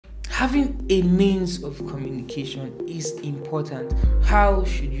having a means of communication is important. How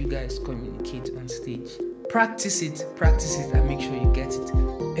should you guys communicate on stage? Practice it, and make sure you get it.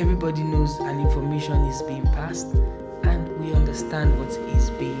 Everybody knows an information is being passed and we understand what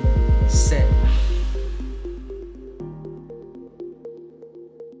is being said.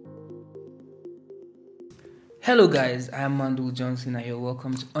 Hello guys, I am Mandul Johnson and you're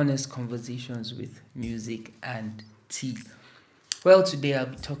welcome to Honest Conversations with Music and Tea. Well, today I'll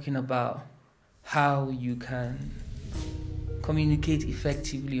be talking about how you can communicate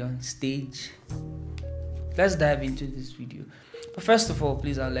effectively on stage. Let's dive into this video. But first of all,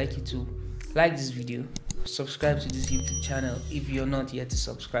 please, I'd like you to like this video, subscribe to this YouTube channel if you're not yet a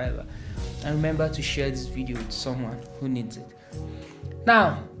subscriber, and remember to share this video with someone who needs it.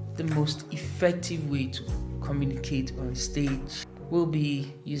 Now, the most effective way to communicate on stage will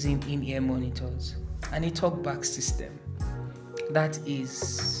be using in-ear monitors and a talkback system. That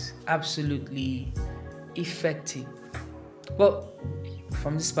is absolutely effective. Well,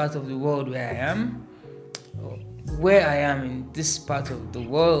 from this part of the world where I am in this part of the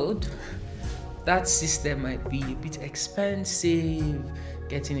world, that system might be a bit expensive.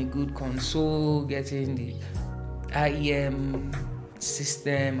 Getting a good console, getting the IEM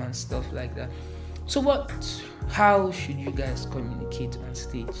system and stuff like that. So how should you guys communicate on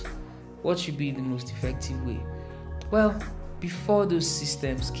stage? What should be the most effective way? Well, before those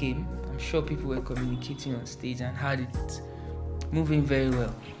systems came, I'm sure people were communicating on stage and had it moving very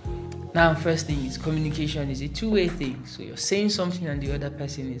well. Now, first thing is, communication is a two-way thing. So you're saying something and the other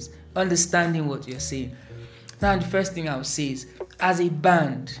person is understanding what you're saying. Now, the first thing I would say is, as a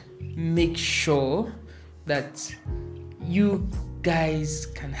band, make sure that you guys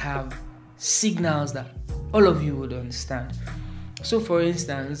can have signals that all of you would understand. So for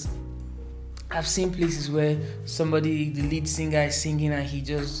instance, I've seen places where the lead singer is singing and he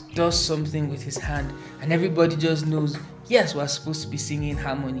just does something with his hand and everybody just knows, yes, we're supposed to be singing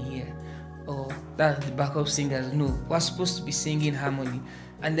harmony here. Or that the backup singers know, we're supposed to be singing harmony.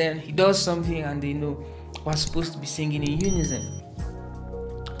 And then he does something and they know, we're supposed to be singing in unison.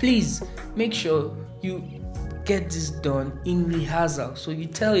 Please make sure you get this done in rehearsal. So you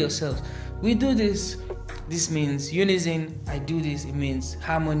tell yourself, we do this means unison, I do this, it means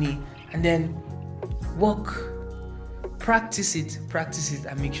harmony, and then practice it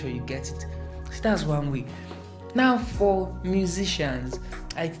and make sure you get it. So that's one way. Now for musicians,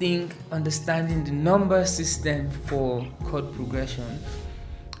 I think understanding the number system for chord progression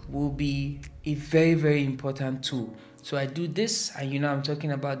will be a very, very important tool. So I do this and I'm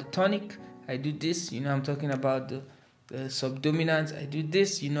talking about the tonic. I do this, I'm talking about the subdominant. I do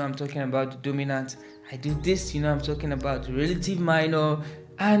this, I'm talking about the dominant. I do this, I'm talking about the relative minor.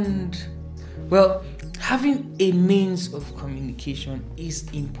 And well, having a means of communication is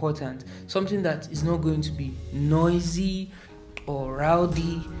important. Something that is not going to be noisy or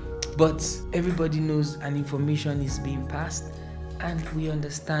rowdy, but everybody knows an information is being passed and we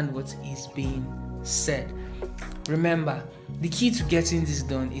understand what is being said. Remember, the key to getting this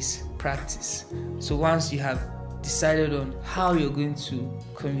done is practice. So once you have decided on how you're going to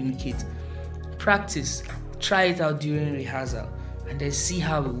communicate, practice, try it out during rehearsal, and then see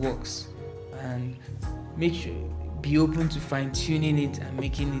how it works. And make sure, be open to fine-tuning it and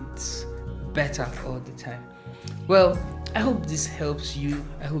making it better all the time. Well, I hope this helps you.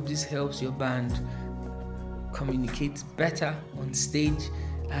 I hope this helps your band communicate better on stage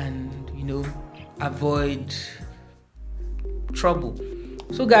and, avoid trouble.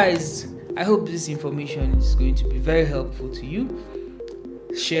 So guys, I hope this information is going to be very helpful to you.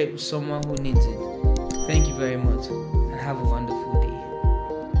 Share it with someone who needs it. Thank you very much and have a wonderful day.